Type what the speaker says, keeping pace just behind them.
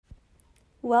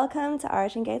Welcome to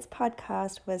Origin Gates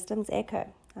podcast, Wisdom's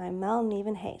Echo. I'm Mel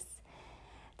Neven-Hayes.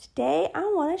 Today I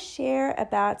want to share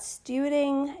about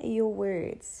stewarding your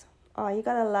words. Oh, you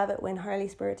gotta love it when Holy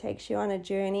Spirit takes you on a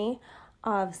journey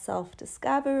of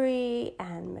self-discovery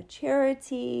and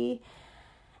maturity.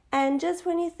 And just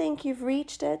when you think you've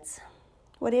reached it,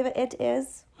 whatever it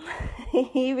is,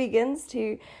 He begins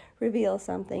to reveal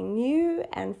something new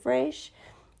and fresh.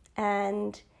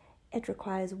 And it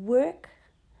requires work.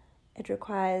 It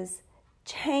requires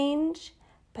change,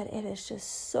 but it is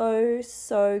just so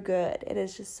good. It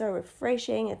is just so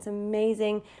refreshing. It's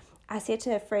amazing. I said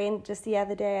to a friend just the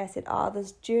other day, I said,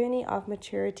 this journey of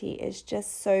maturity is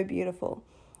just so beautiful.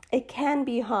 It can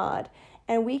be hard,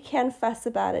 and we can fuss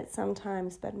about it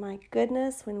sometimes, but my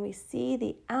goodness, when we see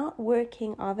the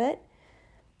outworking of it,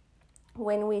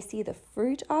 when we see the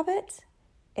fruit of it,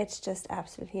 it's just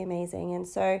absolutely amazing. And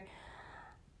so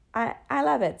I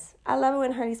love it. I love it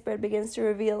when Holy Spirit begins to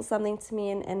reveal something to me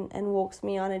and walks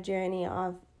me on a journey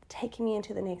of taking me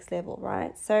into the next level,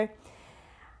 right? So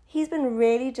He's been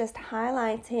really just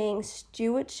highlighting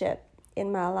stewardship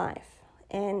in my life.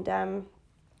 And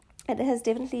it has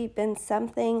definitely been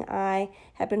something I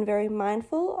have been very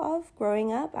mindful of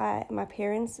growing up. My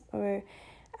parents were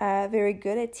very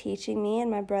good at teaching me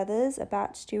and my brothers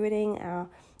about stewarding our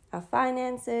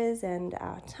finances and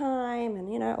our time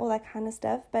and, all that kind of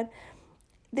stuff. But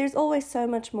there's always so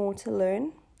much more to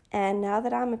learn. And now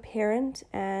that I'm a parent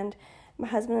and my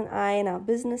husband and I in our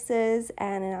businesses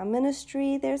and in our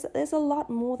ministry, there's a lot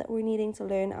more that we're needing to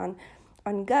learn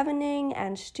on governing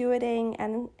and stewarding,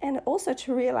 and also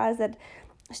to realize that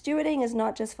stewarding is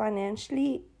not just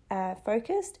financially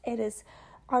focused. It is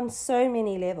on so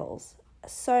many levels.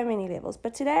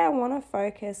 But today I want to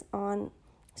focus on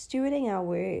stewarding our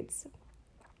words.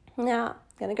 Now, I'm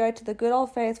going to go to the good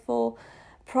old faithful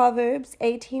Proverbs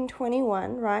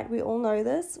 18:21, right? We all know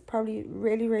this probably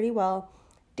really, really well.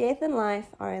 Death and life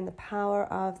are in the power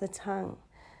of the tongue.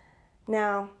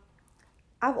 Now,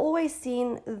 I've always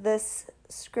seen this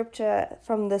scripture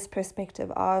from this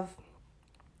perspective of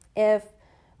if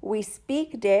we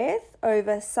speak death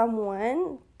over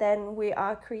someone, then we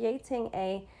are creating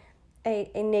a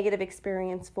negative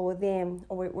experience for them,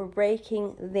 or we're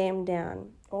breaking them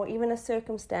down, or even a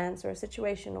circumstance or a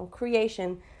situation or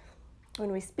creation.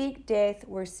 When we speak death,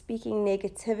 we're speaking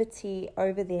negativity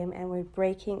over them and we're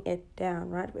breaking it down,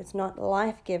 right? It's not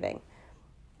life-giving.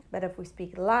 But if we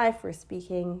speak life, we're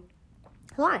speaking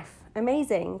life,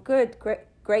 amazing, good,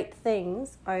 great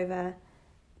things over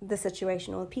the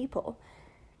situation or the people.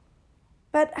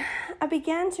 But I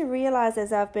began to realize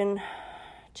as I've been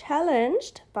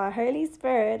challenged by Holy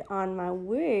Spirit on my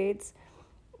words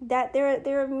that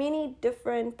there are many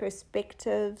different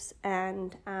perspectives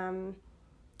and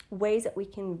ways that we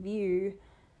can view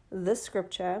this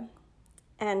scripture.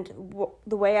 And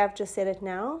the way I've just said it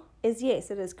now is, yes,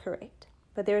 it is correct.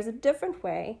 But there is a different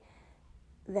way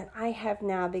that I have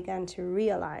now begun to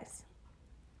realize.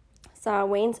 So I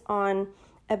went on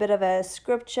a bit of a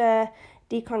scripture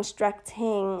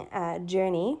deconstructing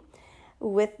journey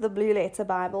with the Blue Letter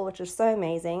Bible, which is so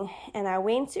amazing. And I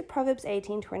went to Proverbs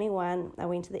 18:21. I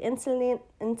went to the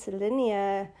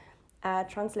interlinear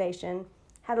translation,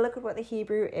 had a look at what the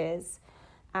Hebrew is.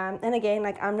 And again,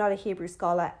 I'm not a Hebrew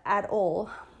scholar at all,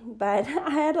 but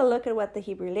I had a look at what the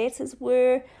Hebrew letters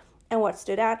were and what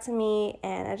stood out to me.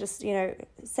 And I just,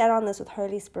 sat on this with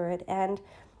Holy Spirit. And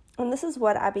this is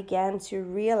what I began to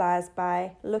realize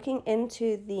by looking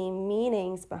into the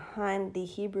meanings behind the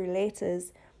Hebrew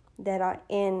letters that are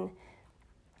in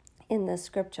the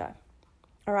scripture.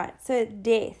 All right, so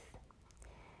death.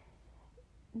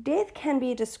 Death can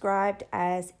be described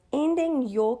as ending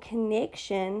your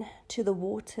connection to the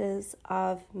waters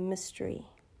of mystery.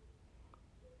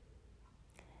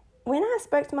 When I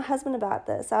spoke to my husband about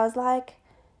this, I was like,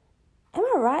 am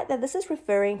I right that this is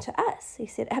referring to us? He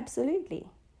said, absolutely.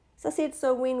 So I said,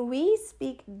 so when we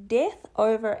speak death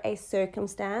over a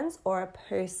circumstance or a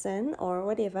person or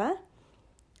whatever,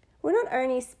 we're not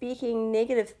only speaking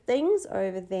negative things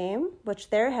over them,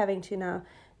 which they're having to now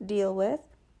deal with,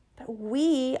 but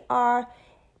we are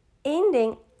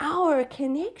ending our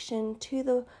connection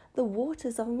to the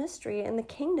waters of mystery and the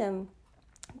kingdom,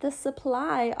 the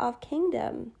supply of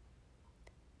kingdom.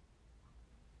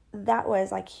 That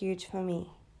was huge for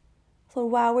me. So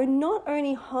wow, we're not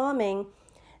only harming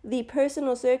the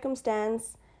personal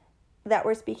circumstance that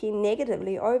we're speaking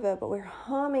negatively over, but we're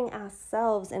harming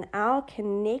ourselves and our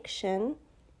connection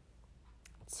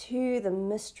to the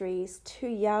mysteries, to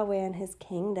Yahweh and His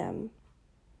kingdom.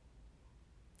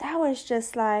 That was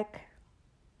just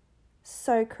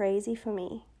so crazy for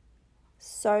me.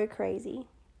 So crazy.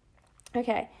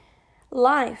 Okay,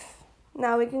 Life.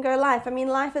 Now we can go life. I mean,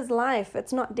 life is life.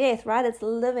 It's not death, right? It's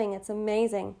living. It's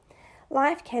amazing.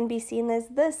 Life can be seen as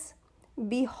this: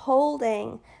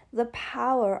 beholding the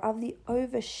power of the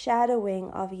overshadowing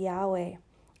of Yahweh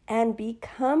and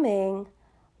becoming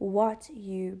what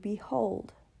you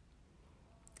behold.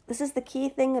 This is the key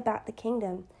thing about the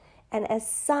kingdom. And as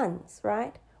sons,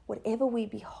 right, whatever we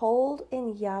behold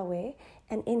in Yahweh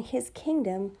and in his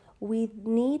kingdom, we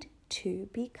need to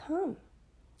become.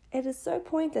 It is so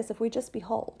pointless if we just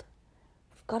behold.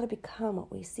 We've got to become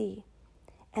what we see.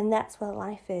 And that's what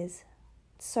life is.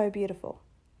 It's so beautiful.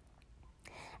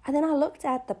 And then I looked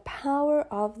at the power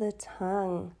of the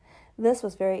tongue. This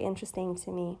was very interesting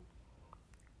to me.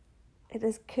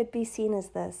 Could be seen as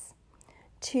this: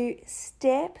 to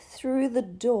step through the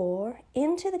door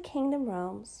into the kingdom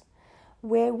realms,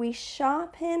 where we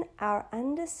sharpen our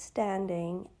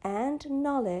understanding and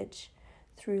knowledge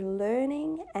through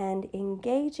learning and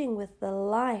engaging with the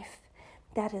life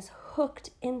that is hooked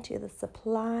into the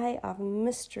supply of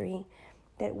mystery,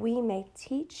 that we may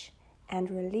teach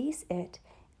and release it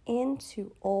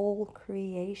into all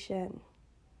creation.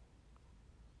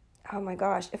 Oh my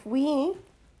gosh, if we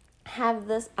have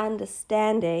this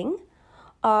understanding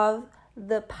of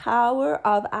the power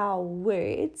of our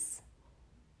words,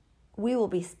 we will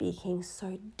be speaking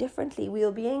so differently. We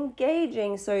will be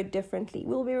engaging so differently.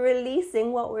 We'll be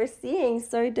releasing what we're seeing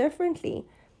so differently.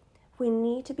 We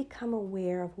need to become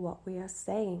aware of what we are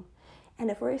saying. And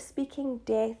if we're speaking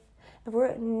death, if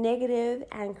we're negative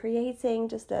and creating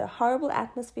just a horrible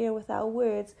atmosphere with our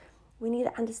words, we need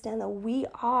to understand that we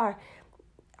are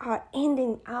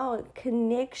ending our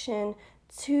connection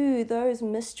to those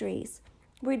mysteries.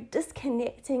 We're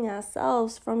disconnecting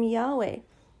ourselves from Yahweh,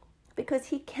 because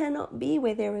he cannot be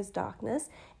where there is darkness,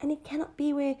 and he cannot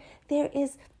be where there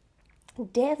is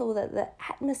death, or the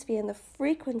atmosphere and the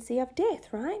frequency of death,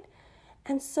 right?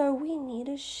 And so we need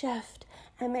to shift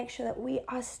and make sure that we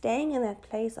are staying in that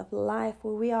place of life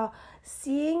where we are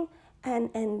seeing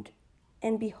and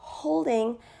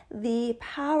beholding the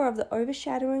power of the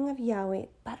overshadowing of Yahweh,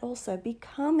 but also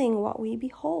becoming what we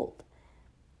behold.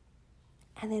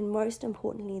 And then most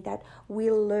importantly, that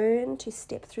we learn to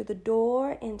step through the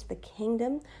door into the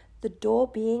kingdom, the door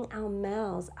being our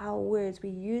mouths, our words. We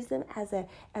use them as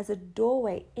a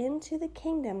doorway into the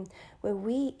kingdom, where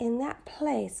we in that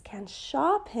place can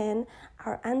sharpen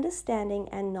our understanding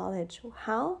and knowledge.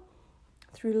 How?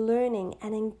 Through learning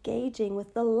and engaging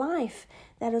with the life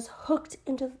that is hooked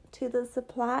into the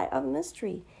supply of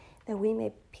mystery, that we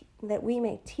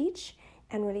may teach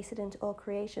and release it into all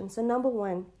creation. So number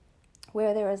one,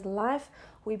 where there is life,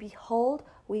 we behold,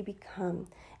 we become.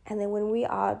 And then when we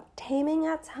are taming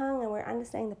our tongue and we're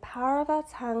understanding the power of our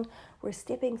tongue, we're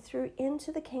stepping through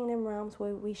into the kingdom realms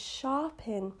where we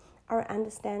sharpen our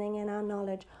understanding and our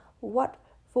knowledge.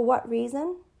 For what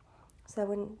reason? So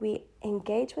when we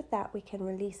engage with that, we can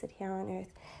release it here on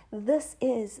earth. This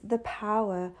is the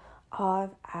power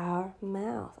of our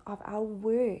mouth, of our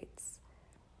words.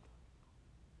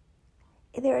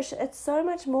 It's so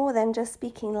much more than just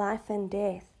speaking life and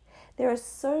death. There is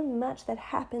so much that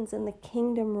happens in the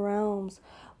kingdom realms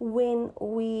when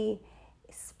we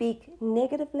speak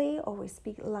negatively or we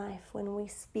speak life, when we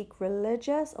speak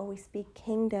religious or we speak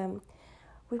kingdom.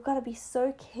 We've got to be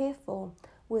so careful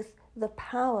with the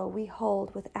power we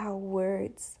hold with our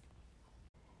words.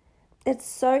 It's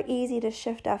so easy to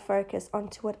shift our focus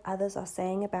onto what others are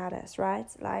saying about us, right?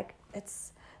 Like,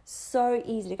 it's so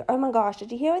easy to go, oh my gosh,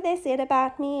 did you hear what they said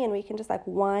about me? And we can just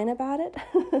whine about it.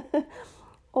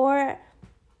 Or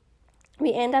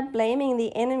we end up blaming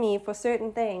the enemy for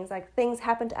certain things, like things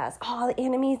happen to us. Oh, the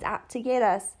enemy's out to get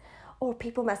us. Or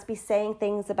people must be saying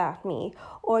things about me.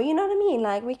 Or you know what I mean?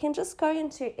 Like, we can just go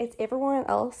into it's everyone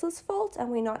else's fault and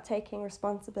we're not taking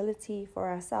responsibility for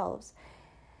ourselves.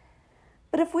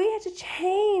 But if we had to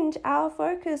change our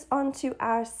focus onto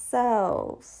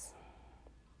ourselves,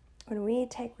 when we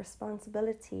take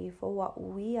responsibility for what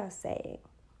we are saying,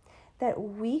 that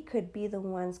we could be the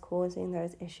ones causing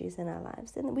those issues in our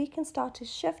lives, then we can start to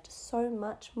shift so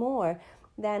much more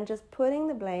than just putting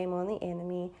the blame on the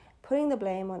enemy, putting the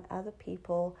blame on other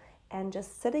people, and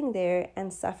just sitting there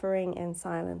and suffering in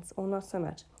silence, or not so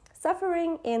much,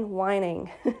 suffering in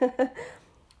whining.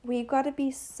 We've got to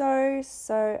be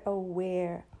so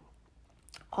aware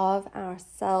of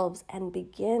ourselves and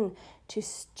begin to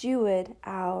steward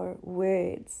our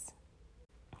words.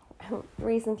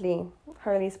 Recently,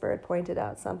 Holy Spirit pointed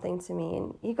out something to me,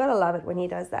 and you got to love it when he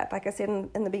does that. Like I said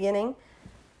in the beginning,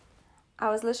 I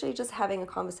was literally just having a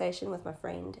conversation with my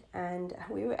friend, and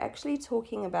we were actually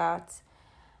talking about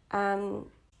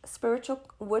spiritual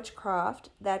witchcraft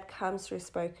that comes through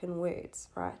spoken words,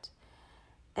 right?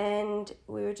 And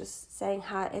we were just saying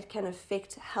how it can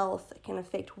affect health, it can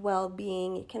affect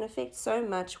well-being, it can affect so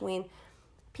much when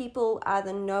people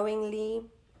either knowingly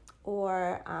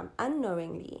or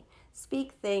unknowingly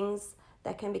speak things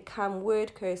that can become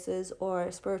word curses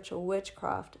or spiritual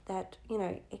witchcraft that,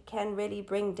 it can really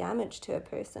bring damage to a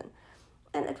person.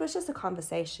 And it was just a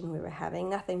conversation we were having,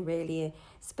 nothing really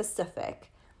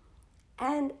specific.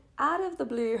 And out of the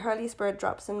blue, Holy Spirit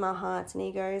drops in my heart and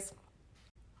he goes,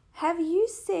 have you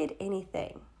said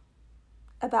anything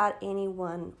about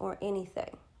anyone or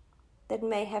anything that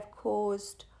may have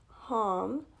caused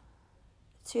harm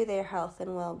to their health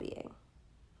and well-being?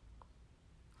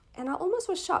 And I almost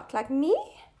was shocked, like, me?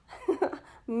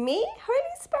 Me,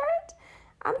 Holy Spirit?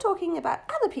 I'm talking about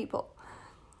other people.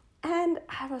 And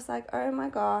I was like, oh my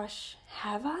gosh,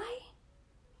 have I?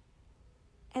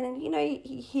 And then,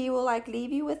 he will like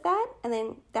leave you with that, and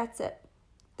then that's it.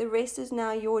 The rest is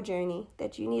now your journey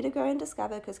that you need to go and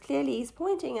discover, because clearly he's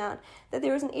pointing out that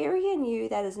there is an area in you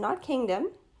that is not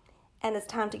kingdom, and it's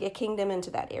time to get kingdom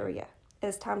into that area. It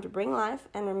is time to bring life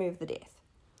and remove the death.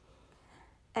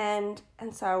 And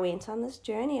so I went on this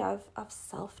journey of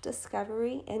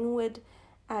self-discovery, inward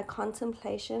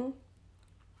contemplation,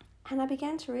 and I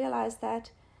began to realize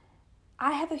that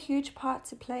I have a huge part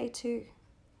to play too.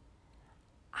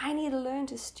 I need to learn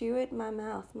to steward my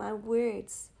mouth, my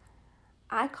words.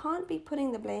 I can't be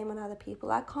putting the blame on other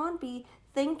people. I can't be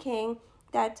thinking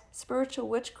that spiritual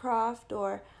witchcraft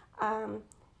or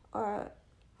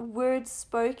words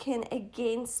spoken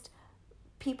against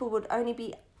people would only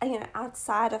be,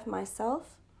 outside of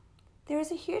myself. There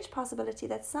is a huge possibility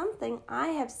that something I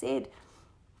have said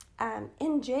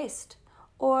in jest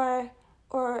or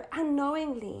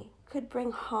unknowingly could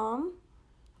bring harm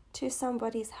to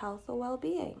somebody's health or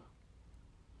well-being.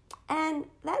 And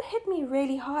that hit me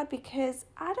really hard, because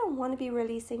I don't want to be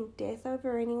releasing death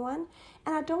over anyone,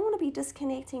 and I don't want to be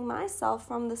disconnecting myself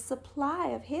from the supply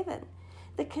of heaven,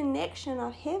 the connection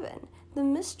of heaven, the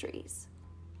mysteries.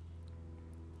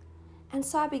 And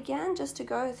so I began just to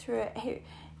go through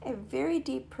a very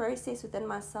deep process within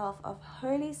myself of,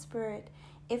 Holy Spirit,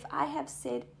 if I have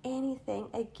said anything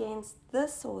against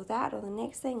this or that or the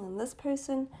next thing on this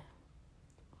person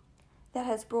that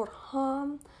has brought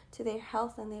harm to their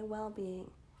health and their well-being,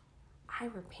 I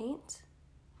repent.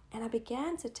 And I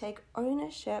began to take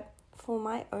ownership for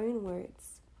my own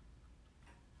words.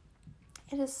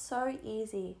 It is so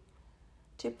easy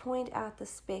to point out the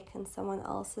speck in someone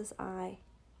else's eye,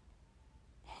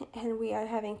 and we are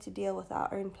having to deal with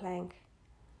our own plank.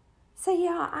 So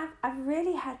I've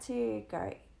really had to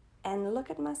go and look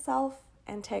at myself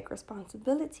and take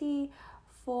responsibility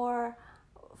for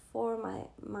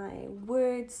my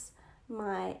words,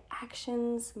 my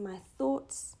actions, my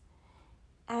thoughts.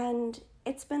 And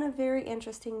it's been a very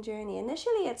interesting journey.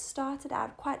 Initially, it started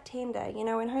out quite tender.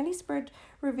 When Holy Spirit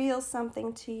reveals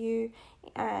something to you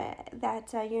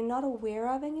that you're not aware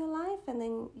of in your life, and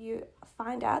then you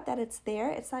find out that it's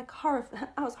there, it's like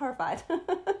I was horrified.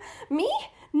 Me?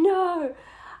 No.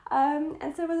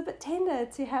 And so it was a bit tender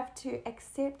to have to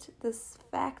accept this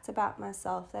fact about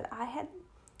myself, that I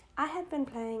had been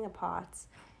playing a part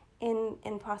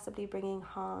in possibly bringing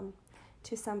harm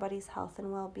to somebody's health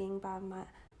and well-being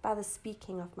by the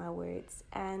speaking of my words.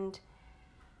 And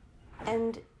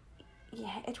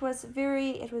yeah, it was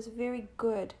very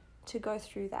good to go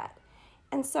through that.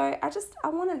 And so I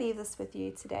want to leave this with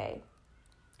you today.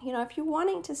 If you're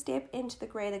wanting to step into the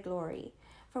greater glory,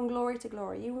 from glory to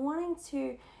glory, you're wanting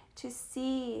to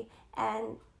see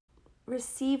and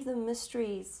receive the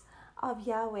mysteries of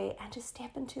Yahweh and to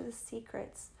step into the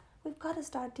secrets, we've got to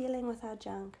start dealing with our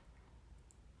junk.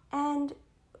 And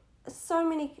so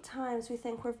many times we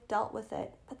think we've dealt with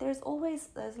it, but there's always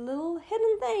those little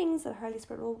hidden things that Holy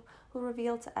Spirit will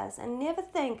reveal to us. And never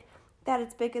think that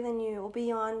it's bigger than you or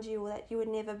beyond you, or that you would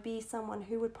never be someone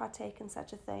who would partake in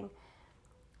such a thing.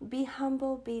 Be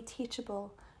humble, be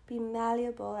teachable, be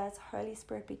malleable as Holy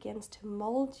Spirit begins to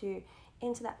mold you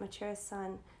into that mature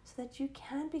son, so that you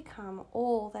can become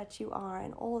all that you are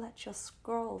and all that your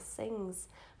scroll sings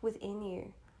within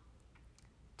you.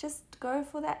 Just go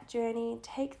for that journey,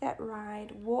 take that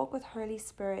ride, walk with Holy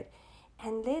Spirit,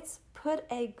 and let's put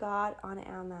a guard on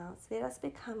our mouths. Let us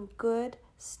become good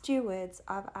stewards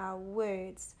of our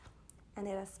words, and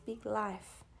let us speak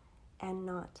life and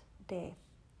not death.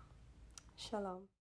 Shalom.